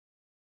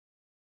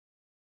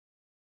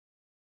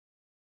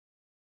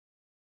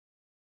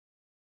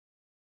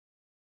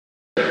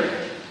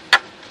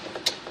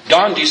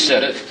Gandhi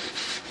said it.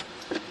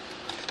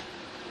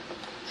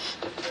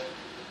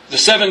 The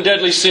 7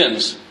 deadly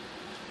sins.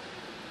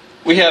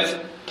 We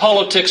have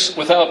politics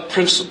without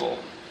principle,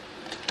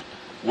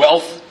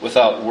 wealth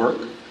without work,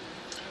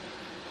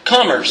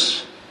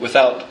 commerce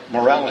without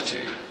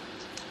morality,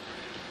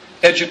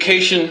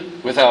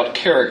 education without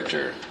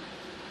character,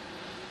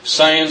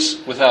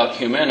 science without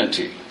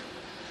humanity,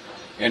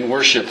 and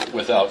worship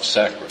without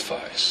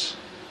sacrifice.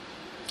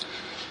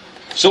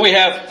 So we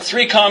have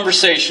 3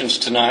 conversations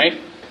tonight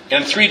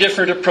and 3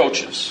 different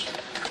approaches.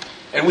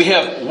 And we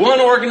have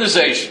one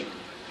organization,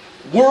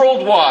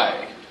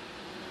 worldwide,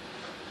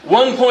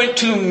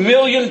 1.2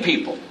 million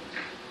people,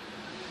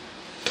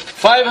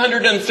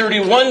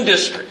 531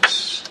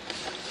 districts,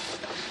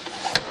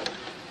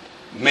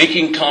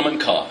 making common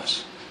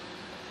cause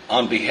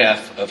on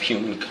behalf of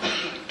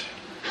humankind.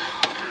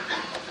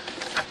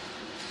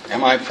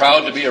 Am I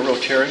proud to be a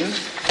Rotarian?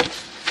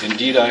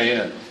 Indeed I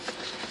am.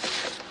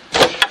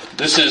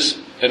 This is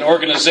an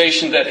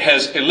organization that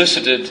has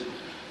elicited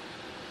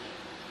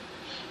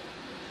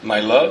my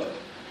love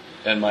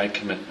and my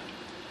commitment.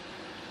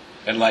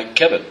 And like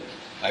Kevin,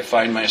 I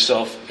find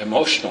myself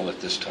emotional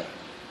at this time.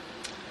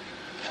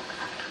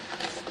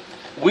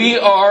 We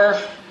are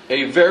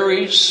a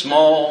very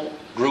small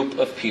group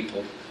of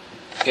people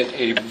in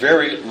a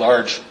very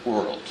large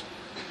world.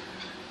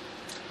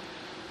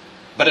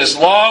 But as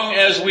long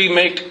as we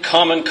make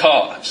common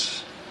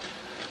cause,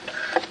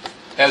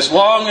 as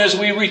long as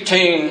we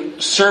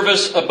retain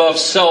service above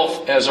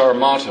self as our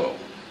motto,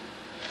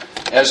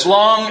 as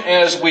long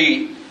as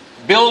we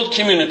build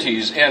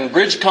communities and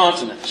bridge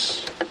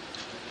continents,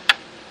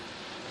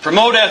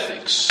 promote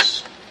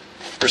ethics,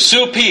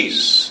 pursue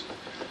peace,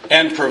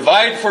 and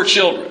provide for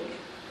children,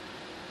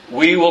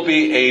 we will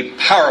be a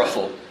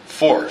powerful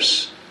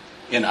force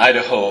in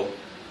Idaho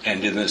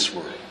and in this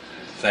world.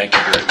 Thank you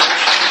very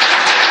much.